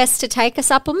that's best to take a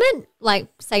supplement? Like,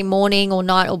 say, morning or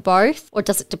night or both? Or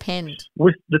does it depend?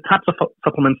 With the types of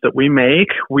supplements that we make,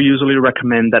 we usually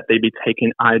recommend that they be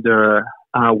taken either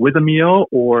with a meal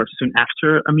or soon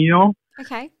after a meal.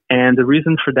 Okay. And the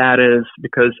reason for that is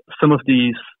because some of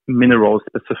these minerals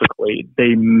specifically,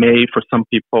 they may, for some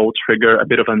people, trigger a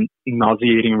bit of a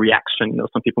nauseating reaction.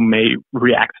 Some people may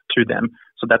react to them.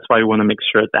 So that's why we want to make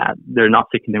sure that they're not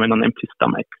taking them in an empty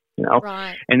stomach.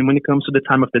 Right. And when it comes to the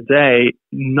time of the day,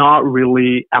 not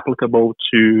really applicable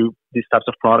to these types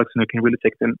of products, and you can really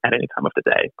take them at any time of the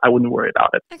day. I wouldn't worry about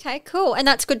it. Okay, cool. And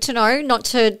that's good to know, not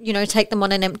to, take them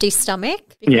on an empty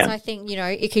stomach, because I think,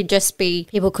 it could just be,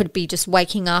 people could be just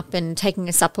waking up and taking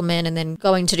a supplement and then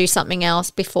going to do something else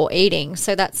before eating.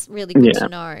 So that's really good to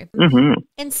know. Mm-hmm.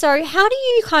 And so how do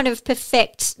you kind of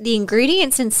perfect the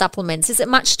ingredients in supplements? Is it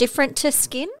much different to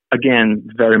skin? Again,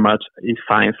 very much a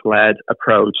science-led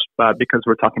approach, but because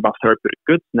we're talking about therapeutic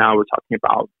goods now, we're talking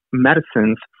about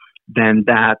medicines, then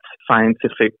that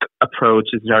scientific approach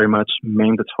is very much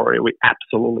mandatory. We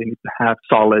absolutely need to have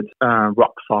solid,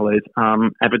 rock solid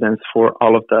evidence for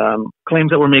all of the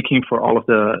claims that we're making, for all of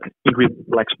the ingredient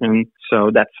selection.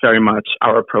 So that's very much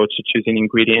our approach to choosing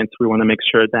ingredients. We want to make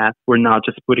sure that we're not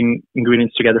just putting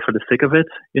ingredients together for the sake of it,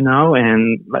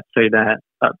 and let's say that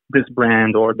this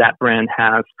brand or that brand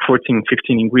has 14,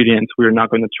 15 ingredients. We're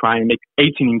not going to try and make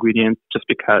 18 ingredients just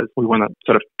because we want to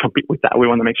sort of compete with that. We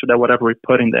want to make sure that whatever we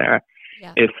put in there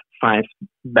is science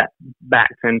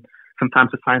backed. And sometimes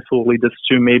the science will lead us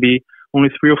to maybe only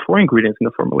 3 or 4 ingredients in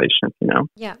the formulation,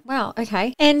 Yeah. Wow.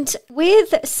 Okay. And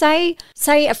with, say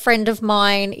a friend of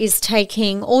mine is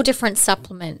taking all different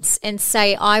supplements and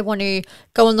say I want to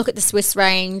go and look at the Swisse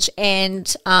range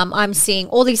and I'm seeing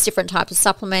all these different types of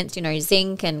supplements,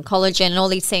 zinc and collagen and all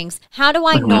these things. How do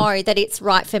I know that it's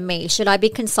right for me? Should I be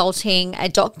consulting a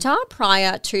doctor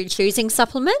prior to choosing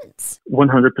supplements?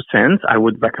 100%. I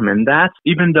would recommend that.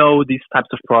 Even though these types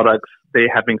of products, they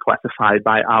have been classified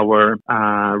by our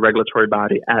regulatory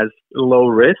body as low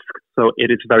risk. So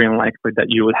it is very unlikely that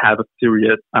you would have a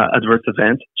serious adverse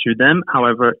event to them.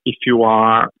 However, if you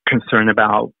are concerned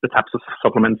about the types of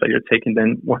supplements that you're taking,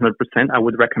 then 100% I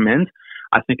would recommend.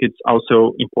 I think it's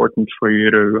also important for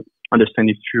you to understand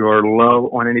if you are low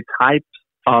on any types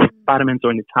of vitamins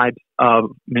or any types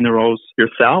of minerals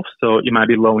yourself. So you might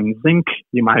be low in zinc,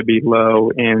 you might be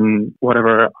low in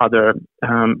whatever other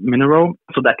mineral.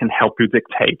 So that can help you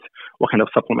dictate what kind of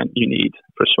supplement you need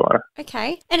for sure.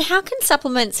 Okay. And how can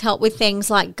supplements help with things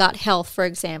like gut health, for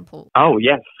example? Oh,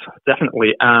 yes,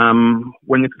 definitely.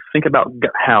 When you think about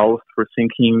gut health, we're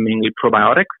thinking mainly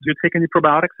probiotics. Do you take any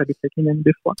probiotics? Have you taken any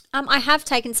before? I have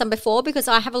taken some before because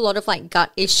I have a lot of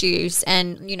gut issues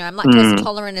and, I'm lactose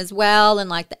intolerant as well.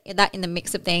 And that in the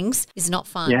mix of things is not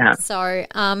fun. Yeah. So,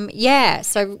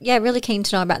 really keen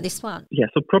to know about this one. Yeah.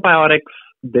 So probiotics,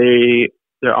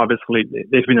 they're obviously,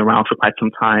 they've been around for quite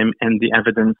some time, and the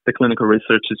evidence, the clinical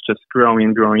research is just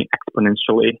growing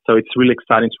exponentially. So it's really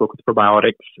exciting to work with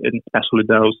probiotics, and especially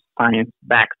those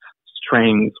science-backed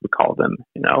strains, we call them,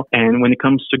 And when it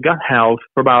comes to gut health,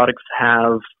 probiotics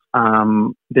have,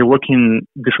 they work in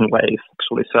different ways,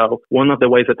 actually. So one of the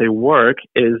ways that they work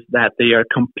is that they are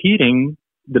competing.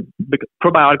 The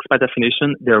probiotics, by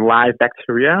definition, they're live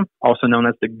bacteria, also known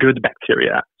as the good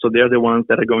bacteria. So they're the ones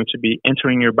that are going to be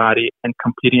entering your body and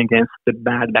competing against the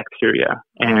bad bacteria.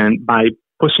 And by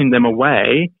pushing them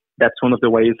away, that's one of the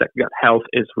ways that gut health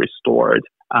is restored.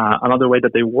 Another way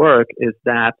that they work is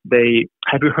that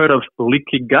have you heard of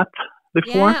leaky gut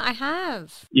before? Yeah, I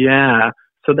have. Yeah.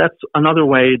 So that's another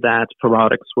way that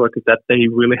probiotics work, is that they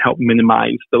really help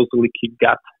minimize those leaky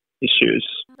gut issues.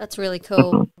 That's really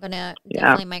cool. I'm going to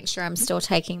definitely make sure I'm still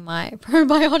taking my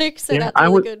probiotics. So that's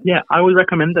really good. Yeah, I would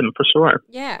recommend them for sure.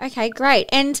 Yeah, okay, great.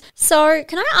 And so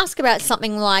can I ask about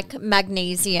something like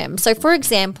magnesium? So for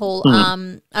example,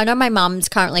 I know my mum's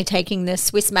currently taking the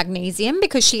Swisse magnesium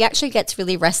because she actually gets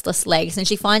really restless legs and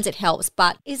she finds it helps.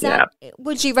 But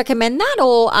would you recommend that,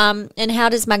 or and how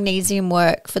does magnesium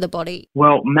work for the body?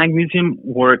 Well, magnesium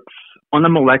works on a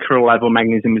molecular level.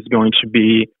 Magnesium is going to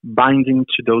be binding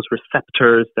to those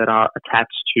receptors that are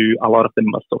attached to a lot of the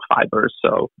muscle fibers.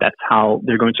 So that's how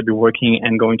they're going to be working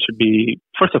and going to be,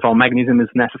 first of all, magnesium is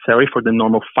necessary for the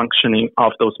normal functioning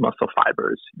of those muscle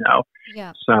fibers,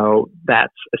 Yeah. So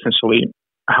that's essentially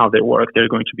how they work. They're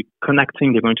going to be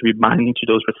connecting, they're going to be binding to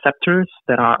those receptors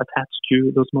that are attached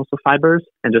to those muscle fibers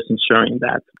and just ensuring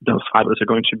that those fibers are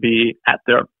going to be at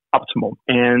their optimal.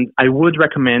 And I would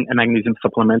recommend a magnesium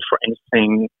supplement for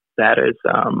anything that is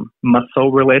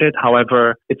muscle related.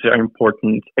 However, it's very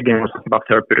important. Again, we're talking about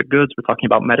therapeutic goods, we're talking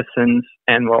about medicines,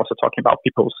 and we're also talking about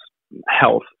people's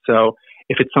health. So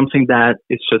if it's something that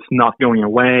is just not going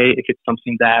away, if it's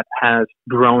something that has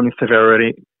grown in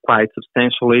severity quite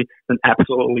substantially, then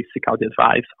absolutely seek out the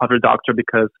advice of your doctor,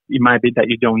 because it might be that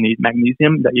you don't need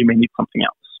magnesium, that you may need something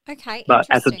else. Okay, but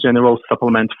as a general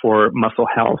supplement for muscle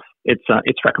health, it's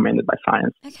recommended by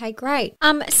science. Okay, great.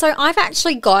 So I've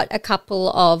actually got a couple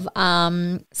of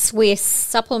Swisse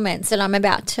supplements that I'm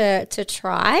about to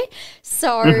try.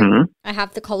 So I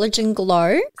have the Collagen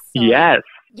Glow. So, yes.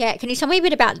 Yeah, can you tell me a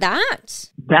bit about that?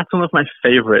 That's one of my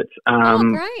favorites.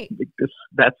 Great. Because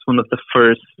that's one of the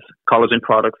first collagen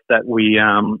products that we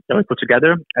put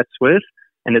together at Swisse.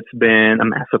 And it's been a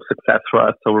massive success for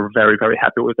us, so we're very, very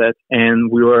happy with it.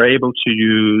 And we were able to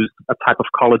use a type of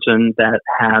collagen that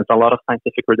has a lot of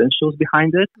scientific credentials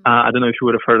behind it. I don't know if you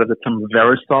would have heard of the term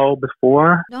Verisol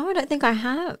before. No, I don't think I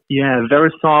have. Yeah,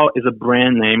 Verisol is a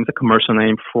brand name, it's a commercial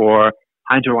name for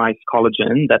hydrolyzed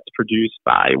collagen that's produced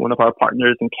by one of our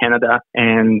partners in Canada,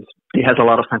 and it has a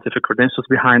lot of scientific credentials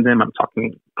behind them. I'm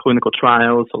talking clinical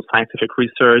trials, so scientific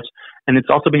research, and it's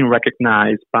also been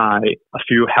recognized by a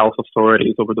few health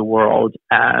authorities over the world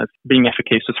as being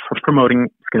efficacious for promoting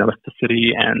skin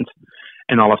elasticity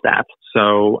and all of that.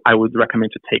 So I would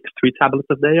recommend to take 3 tablets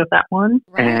a day of that one.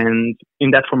 Right. And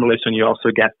in that formulation, you also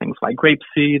get things like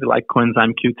grapeseed, like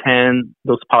coenzyme Q10,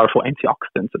 those powerful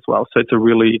antioxidants as well. So it's a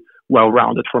really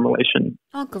well-rounded formulation.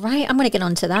 Oh, great. I'm going to get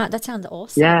onto that. That sounds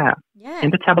awesome. Yeah.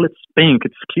 And the tablet's pink.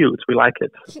 It's cute. We like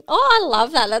it. Oh, I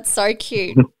love that. That's so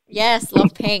cute. Yes,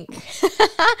 love pink.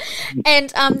 And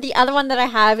the other one that I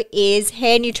have is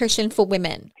hair nutrition for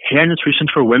women. Hair nutrition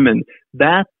for women.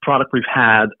 That product we've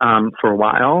had for a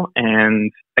while.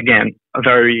 And again, a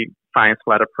very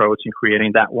science-led approach in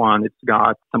creating that one. It's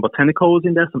got some botanicals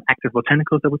in there, some active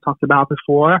botanicals that we talked about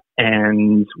before.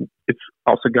 And it's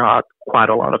also got quite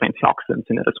a lot of antioxidants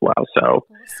in it as well. So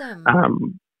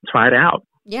awesome. Try it out.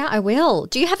 Yeah, I will.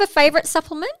 Do you have a favorite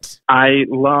supplement? I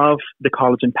love the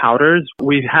collagen powders.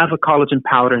 We have a collagen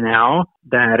powder now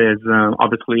that is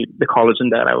obviously the collagen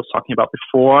that I was talking about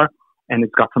before, and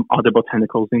it's got some other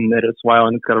botanicals in it as well,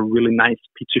 and it's got a really nice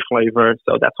peachy flavor.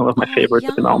 So that's one of my favorites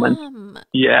at the moment.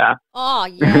 Yeah. Oh,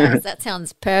 yes, that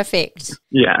sounds perfect.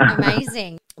 Yeah.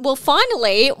 Amazing. Well,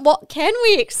 finally, what can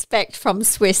we expect from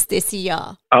Swisse this year?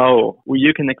 Oh, well,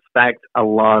 you can expect a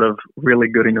lot of really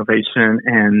good innovation,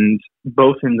 and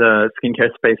both in the skincare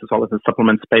space as well as the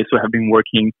supplement space. We have been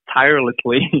working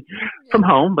tirelessly from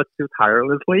home, but still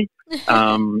tirelessly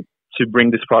to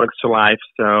bring these products to life.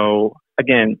 So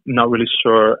again, not really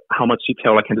sure how much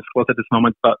detail I can disclose at this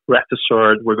moment, but rest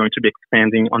assured we're going to be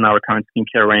expanding on our current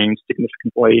skincare range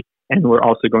significantly, and we're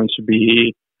also going to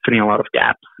be filling a lot of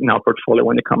gaps in our portfolio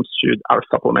when it comes to our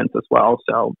supplements as well.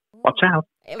 So watch out.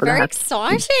 Very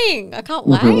exciting. I can't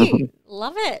wait.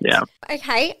 Love it. Yeah.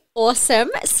 Okay, awesome.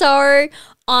 So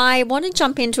I want to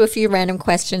jump into a few random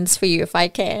questions for you if I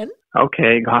can.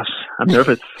 Okay, gosh, I'm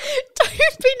nervous.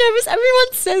 Don't be nervous.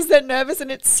 Everyone says they're nervous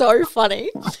and it's so funny.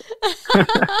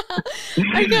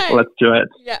 Okay. Let's do it.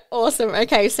 Yeah, awesome.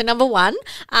 Okay, so number one,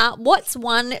 what's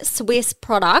one Swisse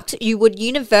product you would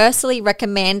universally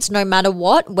recommend no matter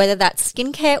what, whether that's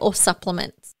skincare or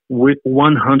supplements? With 100%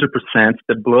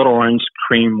 the blood orange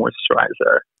cream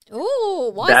moisturizer.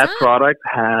 Ooh, why that is that? Product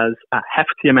has a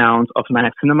hefty amount of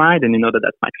niacinamide, and you know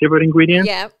that's my favorite ingredient.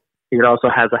 Yeah. It also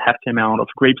has a hefty amount of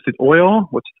grapeseed oil,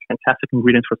 which is a fantastic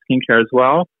ingredient for skincare as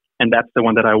well. And that's the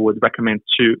one that I would recommend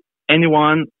to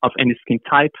anyone of any skin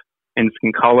type, any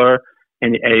skin color,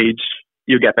 any age.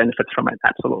 You get benefits from it,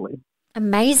 absolutely.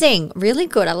 Amazing. Really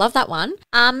good. I love that one.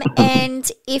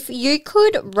 And if you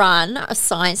could run a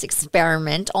science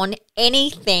experiment on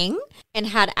anything and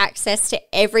had access to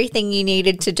everything you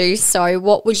needed to do so,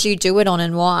 what would you do it on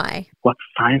and why? What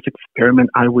science experiment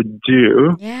I would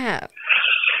do? Yeah.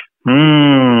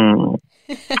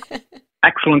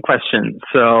 Excellent question.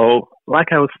 So, like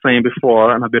I was saying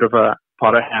before, I'm a bit of a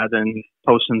Potterhead and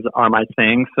potions are my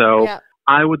thing. So,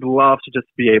 I would love to just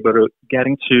be able to get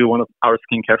into one of our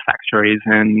skincare factories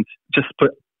and just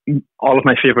put all of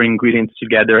my favorite ingredients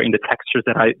together in the textures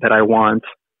that I want,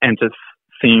 and just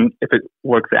seeing if it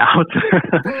works out.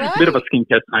 Right. A bit of a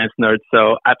skincare science nerd,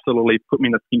 so absolutely put me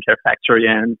in a skincare factory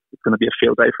and it's going to be a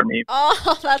field day for me.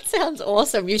 Oh, that sounds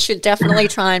awesome. You should definitely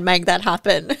try and make that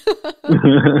happen.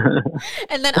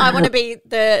 And then I want to be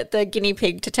the guinea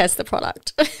pig to test the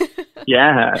product.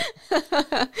 Yeah.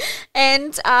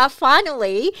 And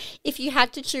finally, if you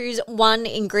had to choose one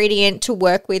ingredient to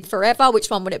work with forever,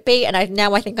 which one would it be? And I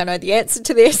think I know the answer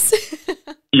to this.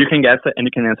 You can guess it and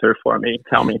you can answer it for me.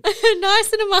 Tell me.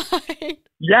 Niacinamide.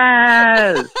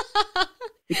 Yes!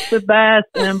 It's the best,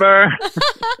 Amber.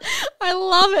 I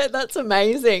love it. That's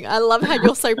amazing. I love how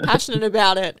you're so passionate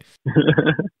about it.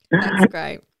 That's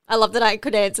great. I love that I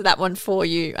could answer that one for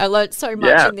you. I learned so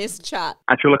much in this chat.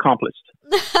 I feel accomplished.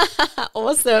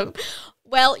 Awesome.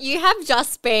 Well, you have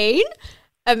just been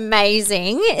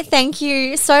amazing. Thank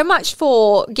you so much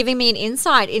for giving me an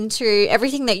insight into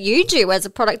everything that you do as a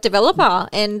product developer.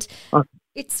 And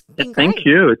it's been great. Thank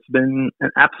you. It's been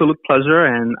an absolute pleasure,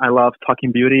 and I love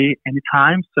talking beauty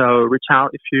anytime. So reach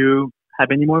out if you have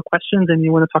any more questions and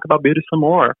you want to talk about beauty some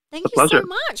more. Thank you so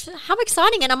much. How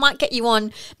exciting. And I might get you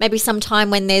on maybe sometime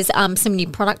when there's some new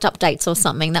product updates or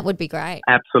something. That would be great.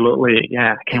 Absolutely.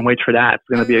 Yeah, I can't wait for that. It's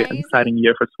going to be an exciting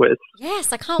year for Swisse.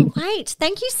 Yes, I can't wait.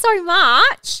 Thank you so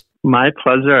much. My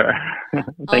pleasure.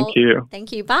 Thank you.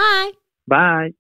 Thank you. Bye. Bye.